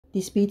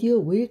This video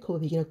will cover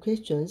beginner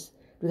questions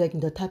regarding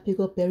the topic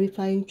of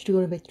verifying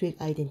trigonometric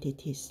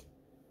identities.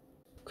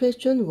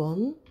 Question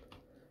 1.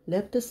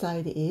 Left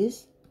side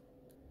is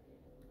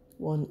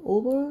 1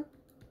 over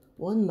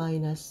 1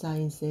 minus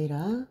sine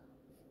theta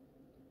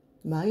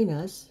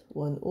minus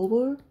 1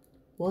 over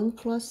 1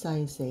 plus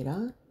sine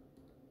theta.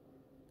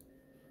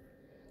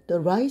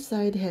 The right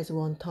side has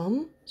one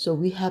term, so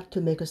we have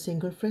to make a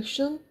single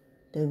fraction.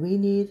 Then we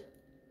need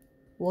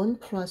 1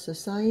 plus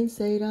sine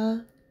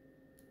theta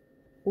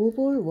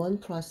over 1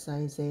 plus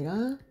sine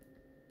theta,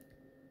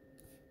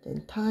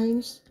 then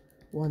times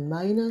 1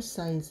 minus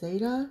sine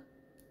theta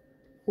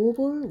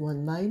over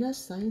 1 minus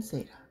sine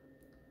theta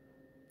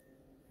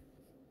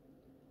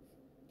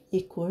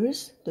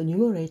equals the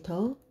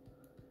numerator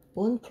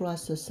 1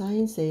 plus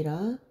sine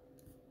theta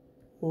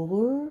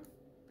over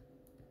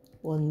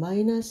 1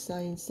 minus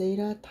sine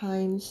theta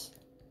times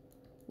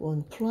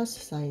 1 plus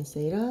sine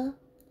theta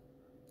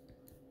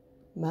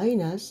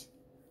minus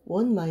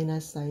 1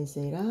 minus sine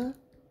theta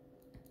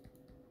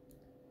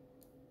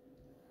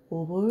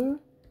over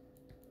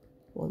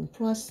 1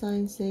 plus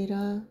sine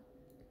theta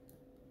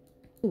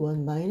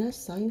 1 minus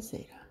sine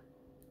theta.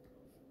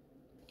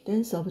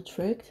 Then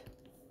subtract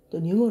the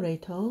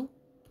numerator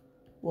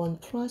 1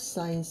 plus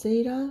sine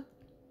theta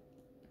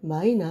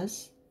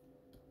minus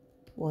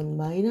 1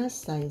 minus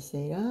sine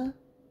theta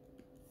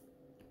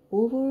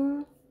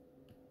over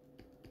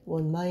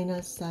 1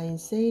 minus sine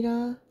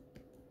theta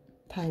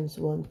times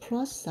 1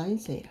 plus sine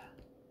theta.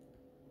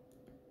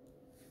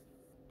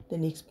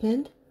 Then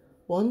expand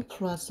 1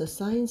 plus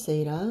sine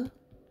theta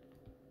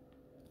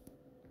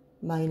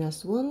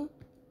minus 1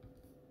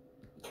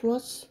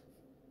 plus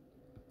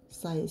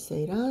sine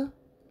theta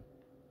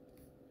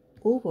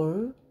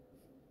over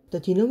the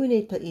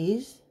denominator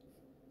is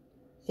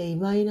a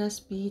minus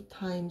b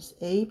times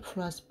a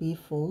plus b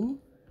form,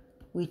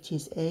 which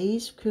is a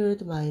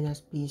squared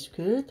minus b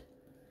squared,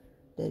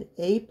 then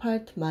a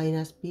part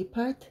minus b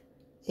part,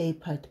 a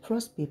part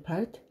plus b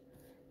part,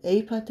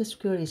 a part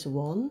square is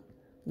 1,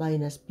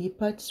 minus b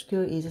part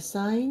square is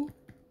sine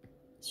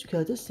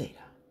squared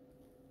theta.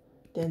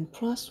 Then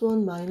plus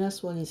 1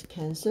 minus 1 is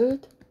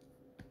cancelled,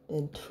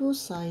 then 2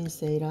 sine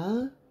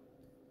theta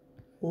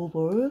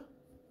over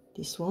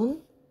this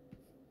one,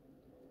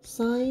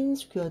 sine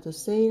squared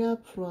theta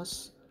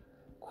plus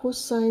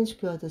cosine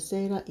squared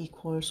theta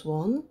equals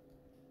 1.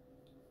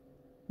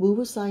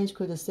 Move sine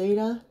squared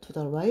theta to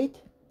the right,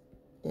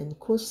 then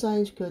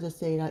cosine squared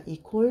theta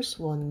equals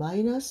 1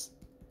 minus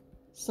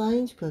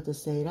sine squared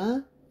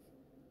theta.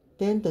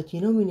 Then the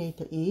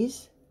denominator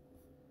is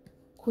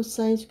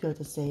cosine squared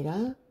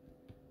theta.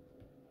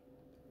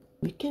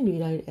 We can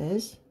rewrite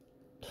as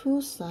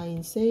 2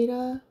 sine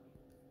theta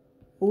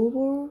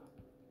over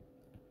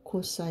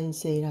cosine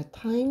theta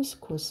times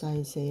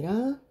cosine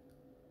theta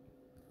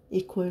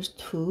equals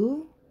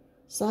 2.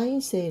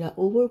 Sine theta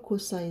over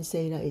cosine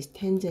theta is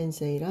tangent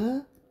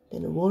theta.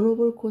 Then 1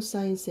 over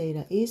cosine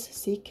theta is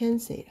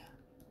secant theta,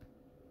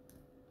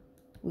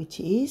 which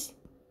is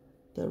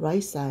the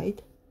right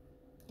side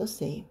the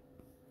same.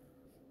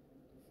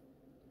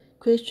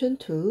 Question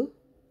 2.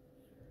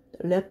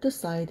 The left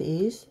side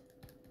is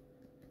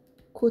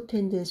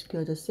cotangent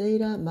squared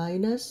theta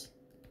minus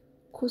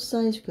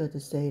cosine squared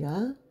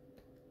theta.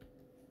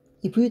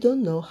 If you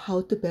don't know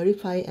how to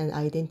verify an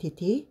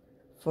identity,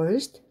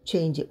 first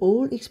change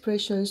all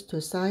expressions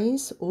to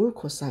sines or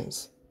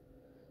cosines.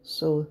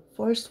 So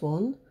first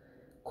one,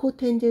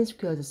 cotangent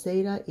squared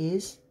theta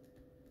is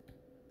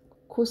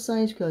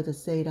cosine squared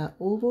theta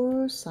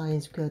over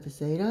sine squared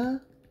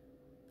theta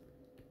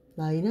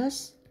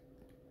minus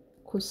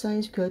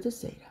cosine squared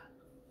theta.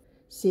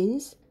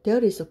 Since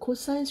there is a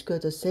cosine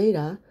squared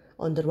theta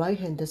on the right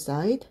hand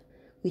side,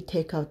 we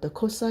take out the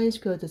cosine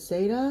squared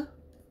theta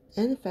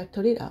and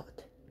factor it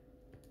out.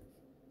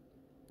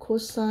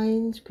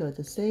 Cosine squared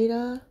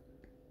theta,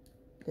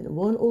 then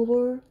 1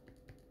 over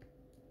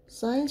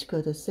sine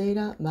squared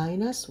theta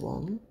minus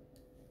 1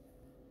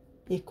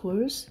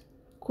 equals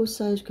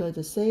cosine squared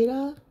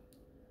theta,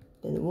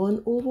 then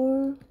 1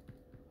 over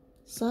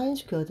sine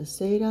squared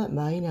theta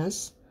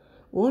minus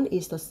 1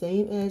 is the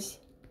same as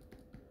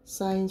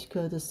sine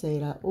squared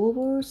theta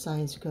over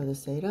sine squared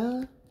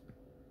theta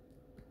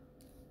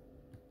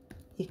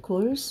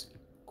equals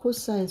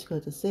cosine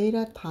squared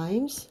theta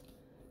times,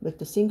 make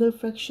the single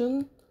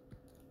fraction,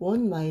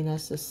 1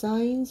 minus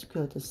sine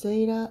squared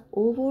theta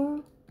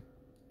over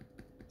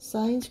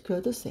sine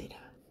squared theta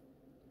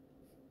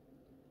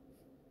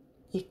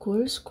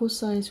equals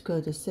cosine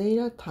squared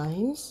theta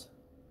times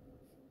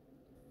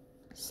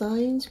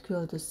sine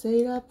squared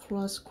theta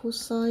plus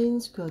cosine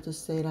squared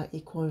theta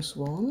equals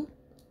 1.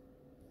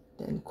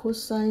 Then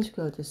cosine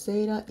squared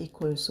theta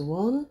equals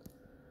 1.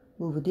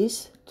 Move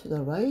this to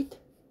the right.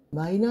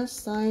 Minus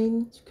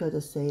sine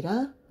squared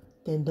theta.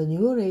 Then the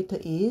numerator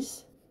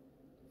is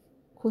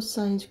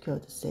cosine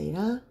squared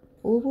theta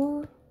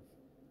over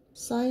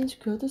sine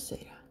squared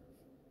theta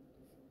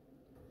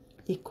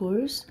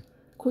equals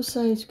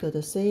cosine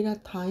squared theta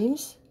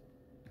times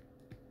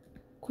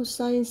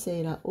cosine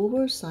theta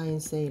over sine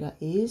theta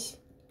is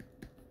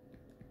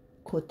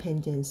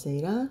cotangent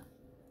theta.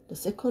 The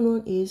second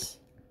one is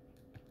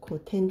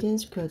cotangent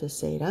squared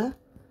theta.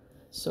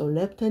 So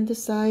left hand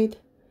side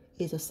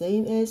is the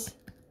same as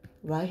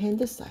right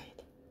hand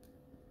side.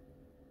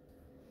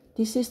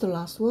 This is the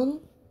last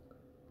one.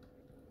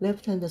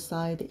 Left hand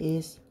side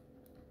is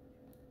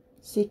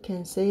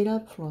secant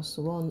theta plus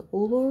 1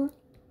 over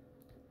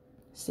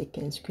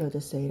secant squared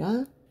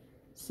theta.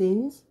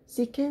 Since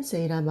secant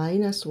theta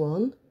minus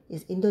 1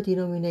 is in the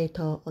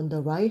denominator on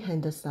the right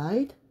hand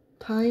side,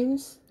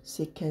 times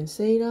secant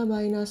theta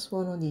minus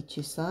 1 on each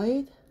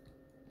side,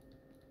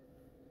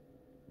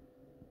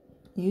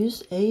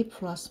 use a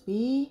plus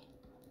b,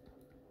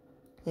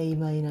 a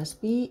minus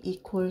b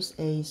equals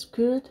a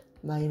squared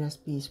minus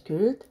b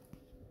squared,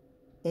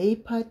 a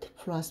part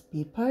plus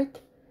b part,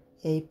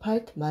 a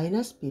part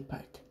minus b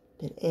part.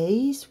 Then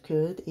a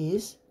squared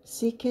is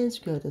secant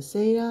squared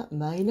theta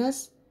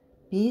minus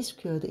b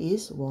squared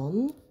is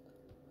 1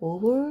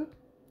 over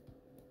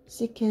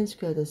secant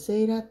squared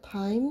theta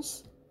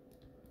times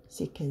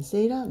secant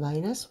theta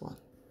minus 1.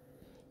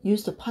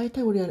 Use the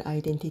Pythagorean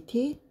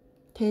identity.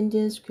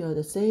 Tangent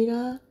squared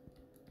theta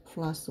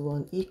plus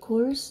 1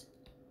 equals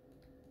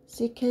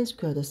secant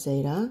squared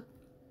theta.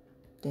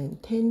 Then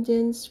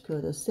tangent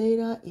squared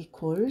theta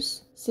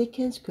equals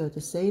secant squared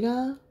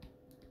theta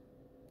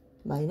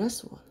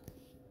minus 1.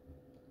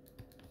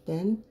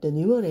 Then the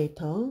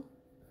numerator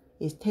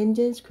is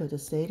tangent squared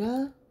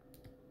theta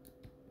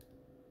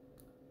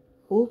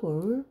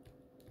over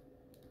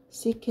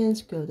secant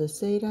squared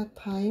theta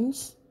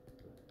times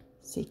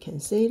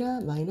secant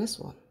theta minus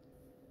 1.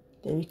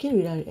 Then we can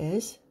rewrite it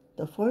as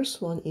the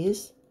first one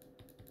is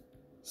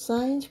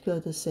sine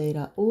squared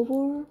theta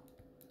over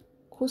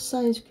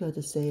cosine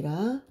squared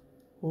theta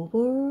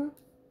over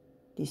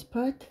this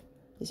part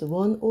is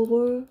 1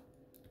 over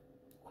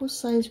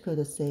cosine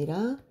squared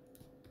theta,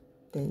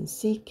 then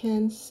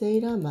secant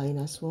theta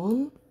minus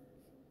 1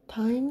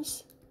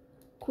 times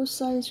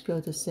cosine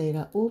squared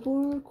theta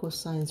over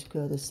cosine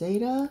squared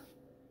theta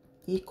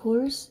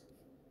equals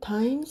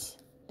times,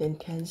 then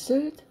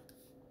cancelled,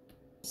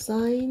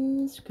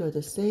 sine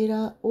squared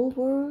theta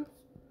over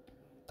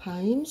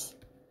times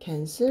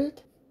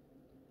cancelled,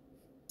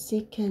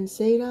 secant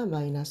theta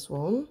minus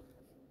 1.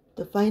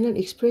 The final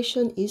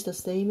expression is the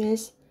same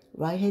as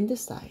right hand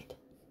side.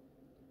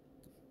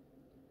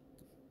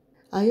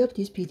 I hope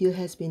this video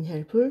has been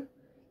helpful.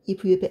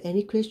 If you have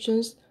any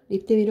questions,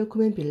 leave them in the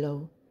comment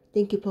below.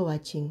 Thank you for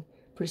watching.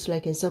 Please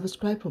like and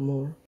subscribe for more.